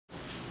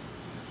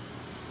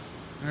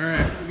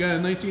Alright, we got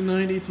a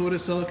 1990 Toyota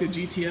Celica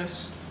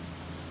GTS.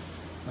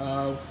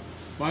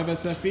 It's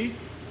 5SFE,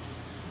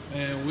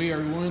 and we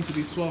are going to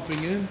be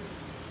swapping in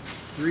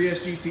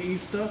 3S-GTE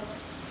stuff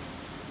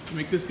to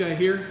make this guy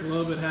here a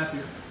little bit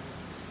happier.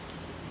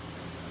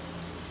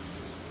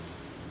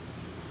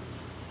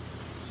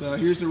 So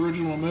here's the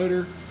original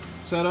motor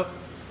setup.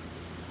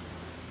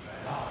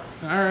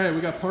 Alright,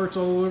 we got parts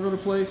all over the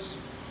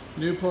place.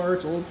 New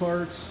parts,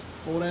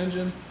 old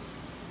engine.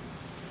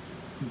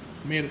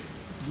 Made a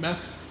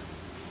mess.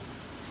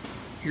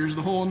 Here's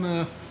the hole in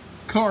the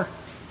car.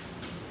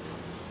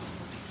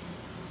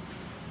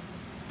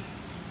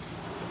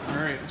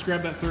 Alright, let's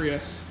grab that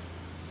 3S.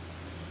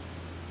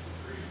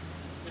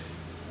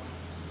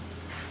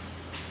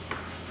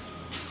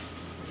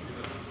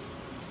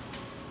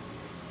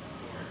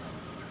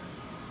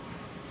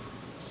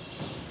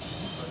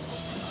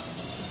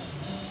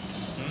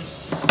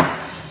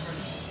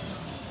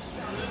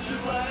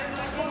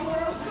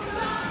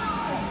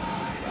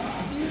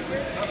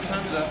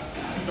 Time's up.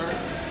 Start.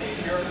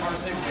 You're at our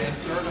safe man.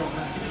 Start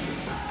over.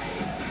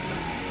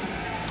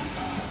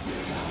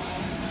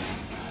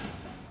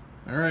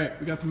 Alright,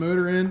 we got the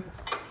motor in.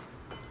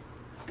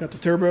 Got the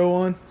turbo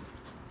on.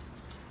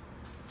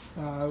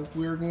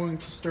 We're going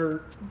to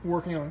start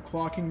working on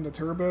clocking the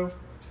turbo.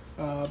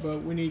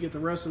 But we need to get the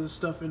rest of the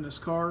stuff in this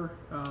car,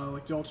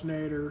 like the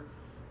alternator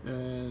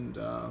and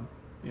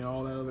you know,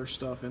 all that other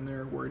stuff in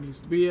there where it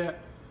needs to be at.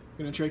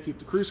 We're going to try to keep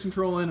the cruise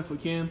control in if we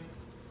can.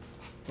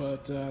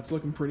 But it's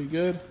looking pretty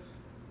good.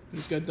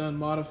 Just got done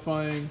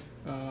modifying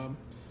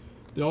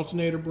the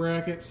alternator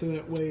bracket so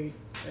that way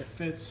it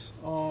fits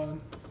on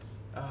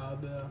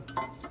the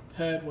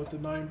head with the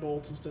 9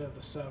 bolts instead of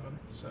the 7.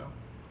 So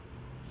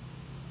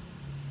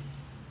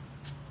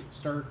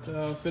start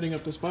fitting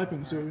up this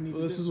piping. So we need.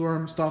 This is where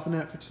I'm stopping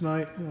at for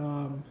tonight.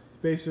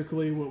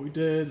 Basically, what we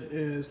did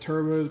is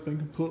turbo's been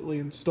completely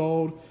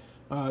installed.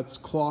 It's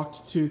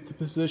clocked to the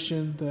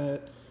position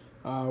that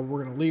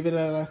we're going to leave it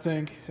at, I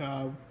think.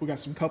 We got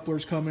some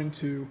couplers coming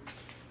to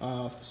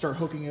start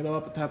hooking it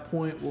up. At that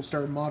point, we'll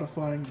start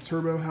modifying the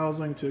turbo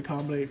housing to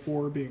accommodate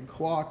for being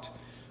clocked.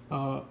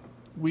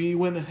 We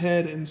went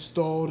ahead and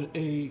installed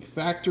a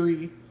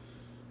factory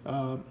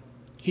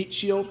heat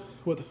shield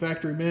with a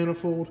factory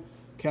manifold,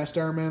 cast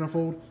iron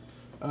manifold,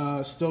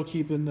 still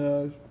keeping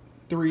the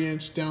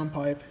 3-inch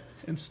downpipe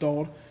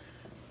installed.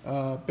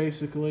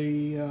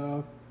 Basically,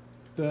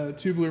 the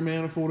tubular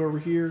manifold over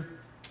here,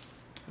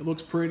 it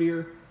looks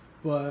prettier,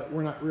 but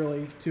we're not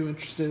really too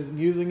interested in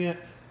using it.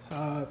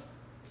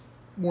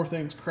 More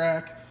things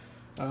crack.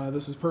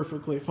 This is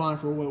perfectly fine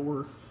for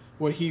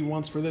what he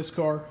wants for this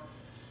car.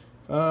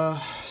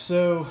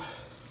 So,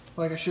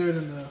 like I showed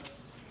in the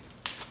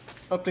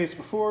updates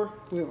before,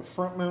 we have a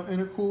front mount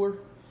intercooler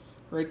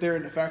right there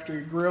in the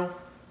factory grill.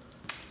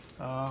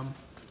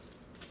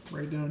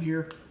 Right down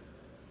here,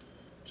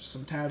 just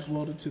some tabs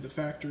welded to the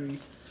factory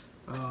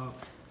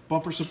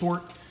bumper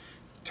support.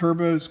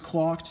 Turbo's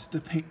clocked the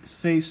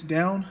face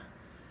down,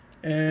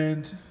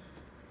 and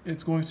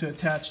it's going to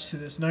attach to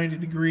this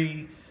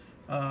 90-degree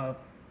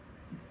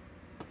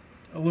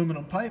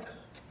aluminum pipe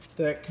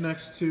that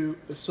connects to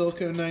the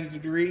silicone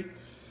 90-degree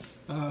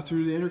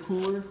through the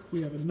intercooler.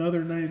 We have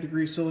another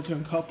 90-degree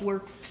silicone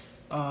coupler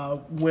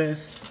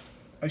with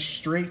a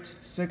straight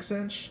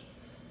 6-inch,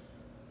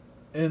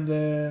 and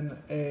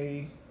then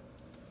a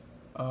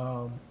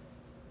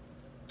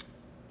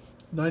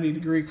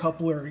 90-degree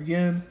coupler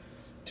again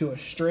to a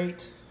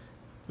straight.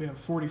 We have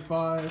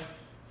 45,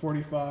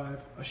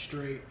 45, a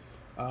straight.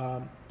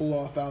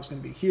 Blow-off valve's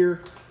going to be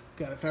here.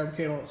 Got to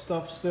fabricate all that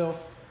stuff still.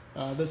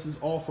 This is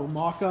all for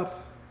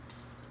mock-up.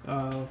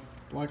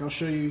 Like I'll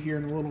show you here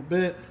in a little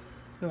bit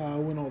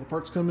when all the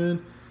parts come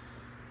in.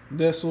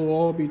 This will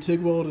all be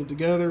TIG welded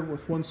together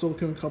with one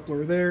silicone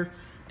coupler there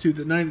to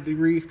the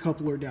 90-degree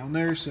coupler down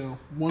there. So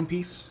one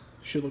piece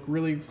should look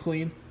really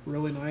clean,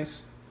 really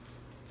nice.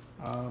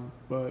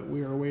 But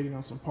we are waiting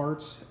on some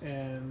parts,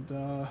 and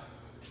as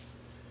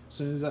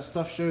soon as that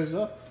stuff shows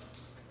up,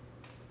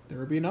 there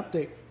will be an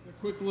update. A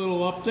quick little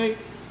update.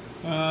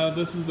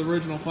 This is the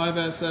original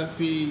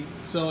 5SFE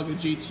Celica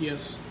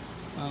GTS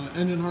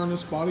engine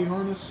harness, body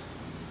harness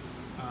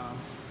out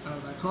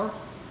of that car.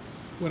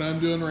 What I'm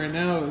doing right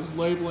now is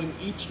labeling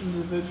each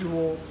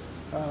individual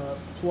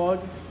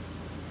plug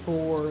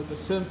for the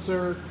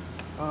sensor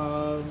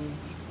or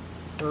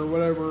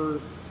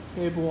whatever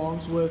it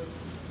belongs with.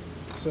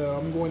 So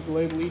I'm going to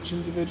label each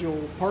individual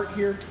part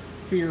here,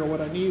 figure out what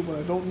I need, what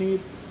I don't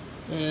need,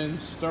 and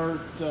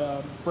start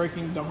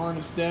breaking the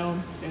harness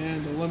down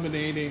and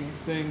eliminating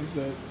things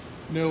that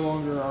no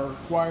longer are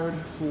required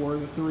for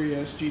the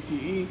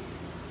 3S-GTE,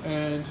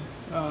 and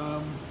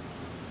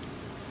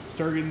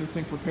start getting this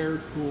thing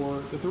prepared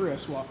for the 3S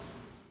swap.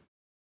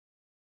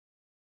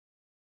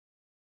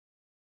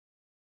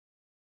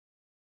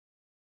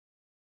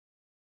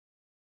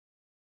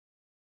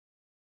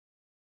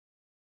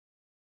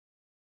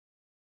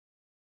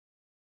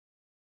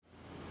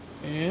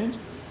 And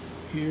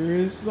here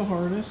is the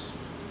harness,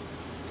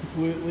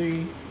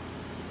 completely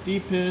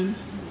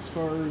depinned as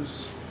far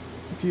as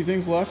a few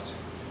things left.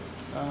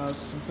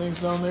 Some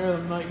things down there that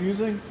I'm not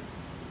using.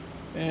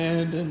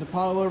 And in the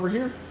pile over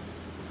here,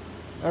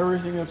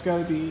 everything that's got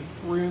to be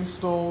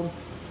reinstalled,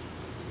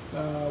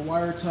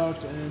 wire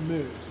tucked, and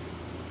moved.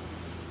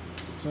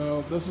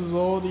 So this is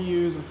all to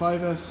use a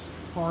 5S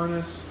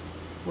harness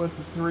with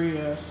a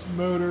 3S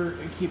motor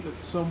and keep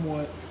it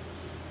somewhat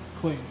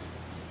clean.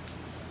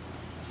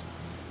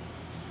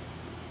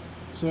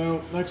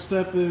 So next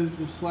step is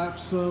to slap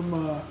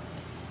some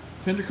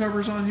fender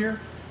covers on here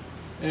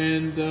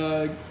and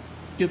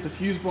get the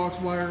fuse box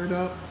wired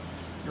up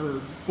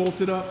or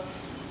bolted up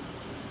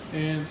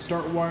and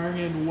start wiring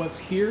in what's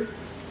here.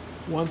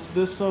 Once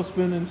this stuff's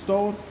been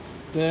installed,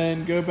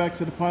 then go back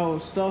to the pile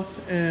of stuff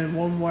and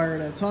one wire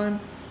at a time,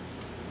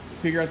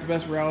 figure out the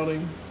best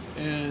routing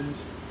and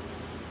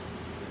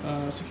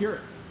secure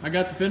it. I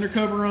got the fender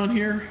cover on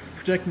here,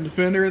 protecting the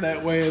fender.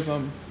 That way as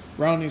I'm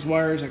routing these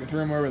wires, I can throw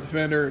them over the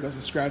fender. It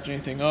doesn't scratch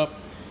anything up.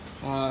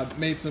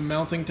 Made some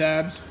mounting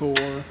tabs for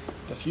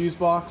the fuse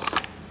box.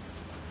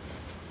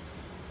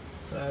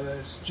 So that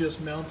is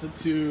just mounted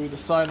to the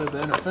side of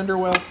the inner fender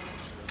well.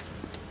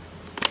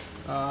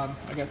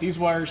 I got these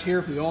wires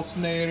here for the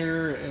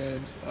alternator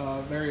and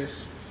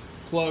various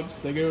plugs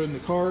that go in the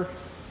car.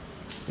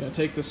 Gonna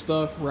take this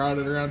stuff, route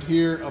it around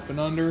here, up and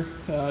under,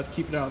 to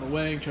keep it out of the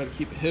way and try to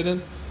keep it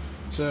hidden.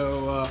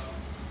 So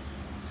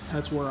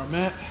that's where I'm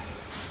at.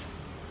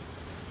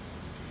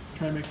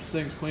 Try to make this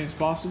thing as clean as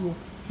possible.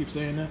 Keep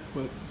saying that,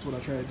 but that's what I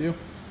try to do.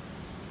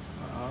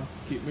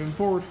 Keep moving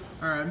forward.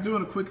 Alright, I'm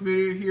doing a quick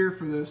video here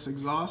for this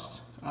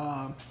exhaust.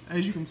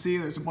 As you can see,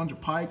 there's a bunch of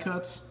pie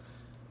cuts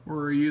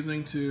we're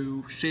using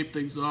to shape the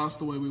exhaust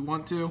the way we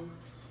want to.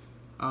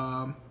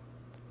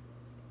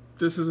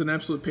 This is an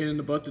absolute pain in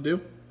the butt to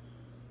do.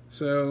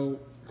 So,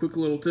 quick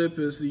little tip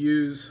is to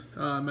use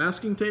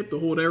masking tape to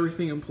hold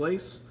everything in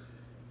place.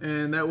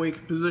 And that way you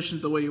can position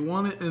it the way you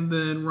want it and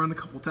then run a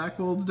couple tack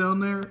welds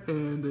down there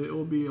and it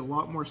will be a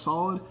lot more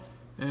solid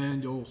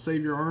and you'll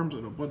save your arms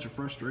and a bunch of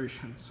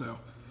frustration. So, I'm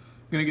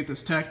going to get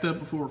this tacked up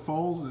before it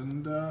falls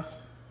and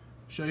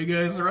show you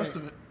guys the rest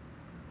of it.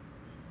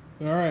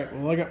 Alright,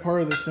 well I got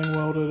part of this thing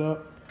welded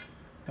up.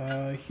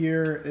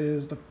 Here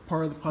is the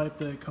part of the pipe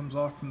that comes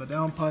off from the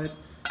downpipe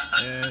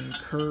and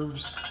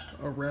curves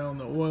around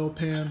the oil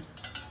pan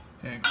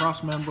and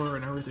cross member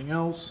and everything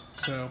else.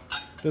 So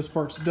this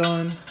part's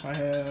done. I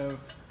have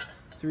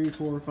 3,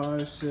 4,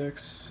 5,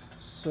 6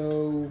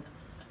 so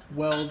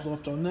welds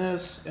left on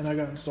this, and I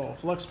got to install a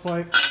flex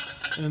pipe,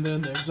 and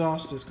then the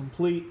exhaust is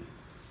complete.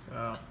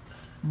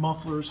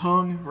 Muffler's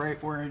hung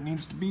right where it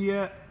needs to be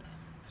at.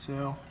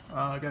 So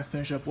I got to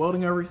finish up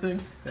welding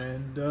everything,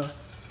 and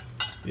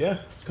yeah,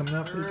 it's coming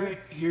out pretty good.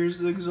 Here's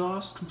the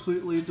exhaust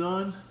completely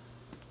done.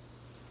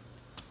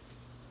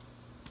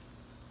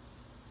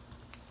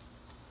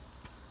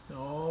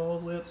 All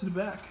the way up to the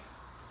back.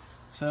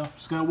 So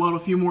just gotta weld a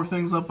few more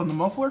things up on the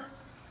muffler,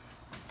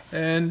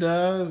 and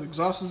the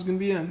exhaust is gonna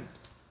be in.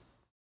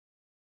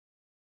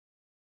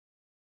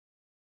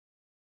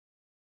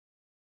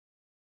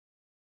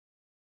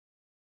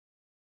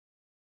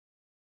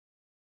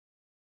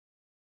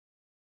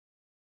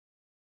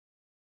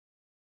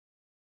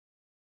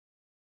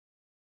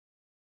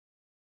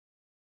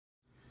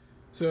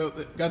 So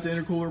got the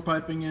intercooler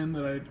piping in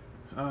that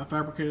I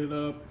fabricated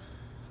up,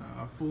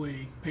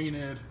 fully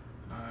painted,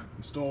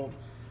 installed.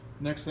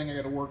 Next thing I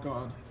got to work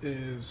on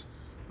is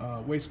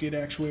wastegate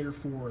actuator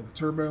for the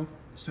turbo.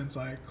 Since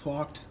I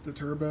clocked the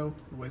turbo,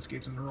 the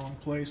wastegate's in the wrong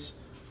place.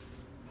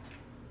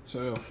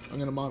 So I'm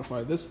going to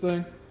modify this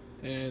thing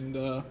and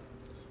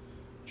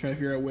try to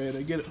figure out a way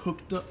to get it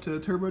hooked up to the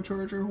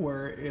turbocharger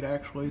where it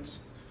actuates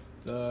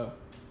the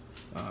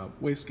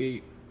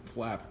wastegate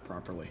flap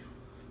properly.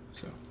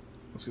 So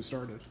let's get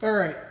started.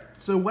 Alright,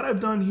 so what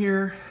I've done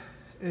here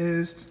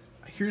is,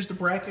 here's the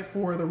bracket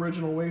for the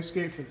original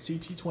wastegate for the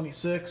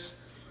CT26.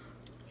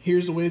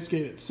 Here's the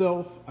wastegate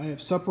itself. I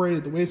have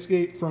separated the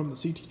wastegate from the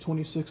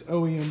CT26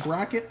 OEM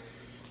bracket.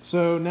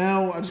 So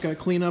now I just got to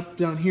clean up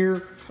down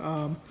here.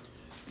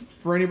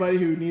 For anybody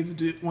who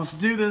wants to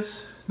do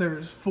this,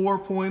 there's 4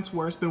 points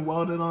where it's been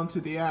welded onto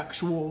the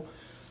actual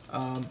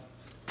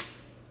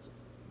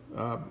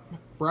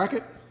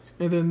bracket.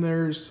 And then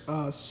there's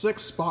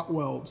 6 spot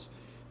welds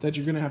that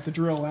you're going to have to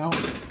drill out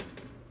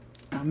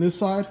on this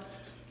side.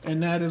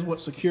 And that is what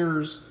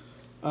secures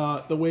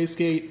the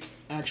wastegate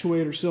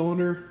actuator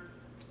cylinder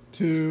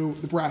to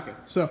the bracket.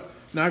 So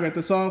now I got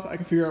this off, I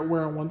can figure out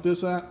where I want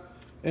this at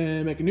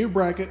and make a new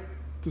bracket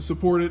to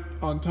support it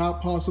on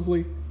top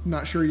possibly.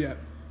 Not sure yet,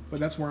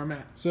 but that's where I'm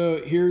at.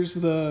 So here's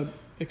the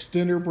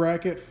extender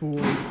bracket for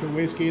the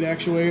wastegate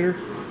actuator.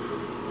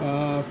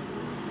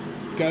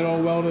 Got it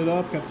all welded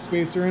up, got the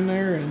spacer in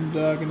there, and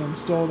gonna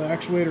install the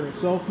actuator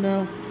itself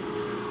now.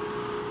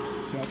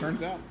 See how it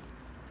turns out.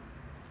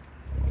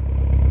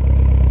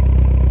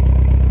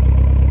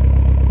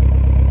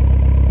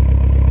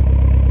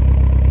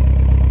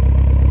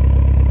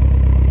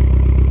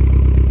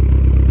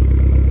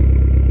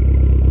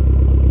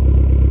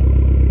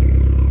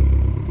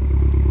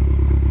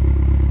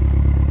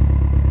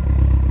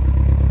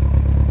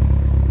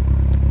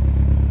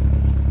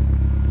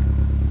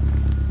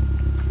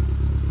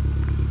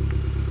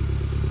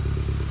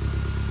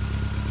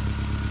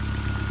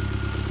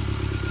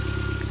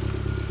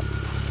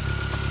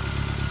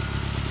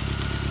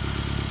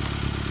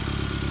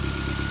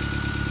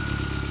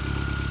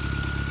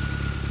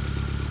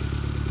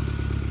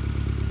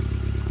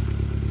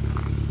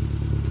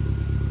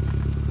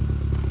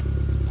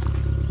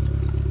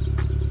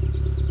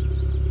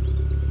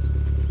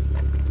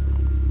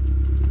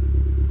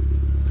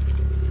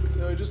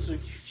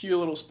 few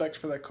little specs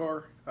for that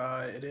car.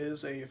 It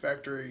is a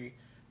factory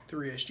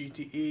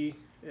 3S-GTE.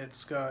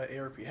 It's got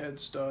ARP head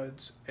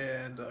studs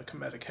and a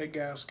Cometic head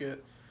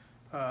gasket.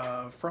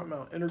 Front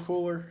mount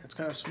intercooler. It's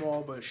kind of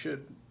small, but it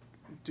should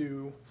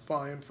do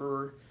fine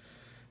for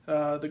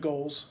the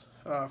goals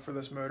for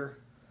this motor.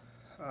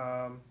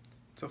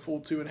 It's a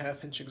full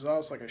 2.5-inch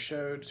exhaust, like I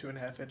showed,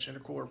 2.5-inch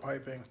intercooler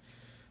piping,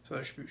 so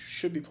there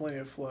should be plenty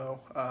of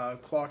flow.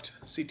 Clocked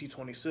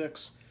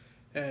CT26,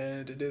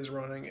 and it is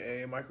running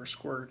a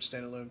Microsquirt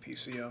standalone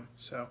PCM.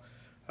 So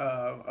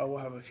I will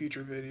have a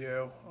future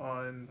video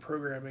on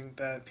programming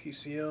that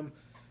PCM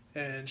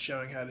and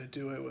showing how to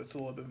do it with a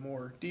little bit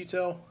more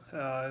detail.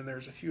 And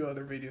there's a few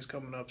other videos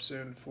coming up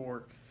soon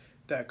for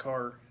that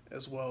car,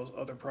 as well as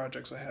other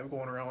projects I have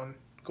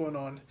going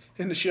on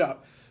in the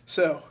shop.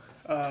 So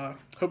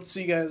hope to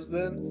see you guys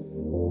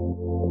then.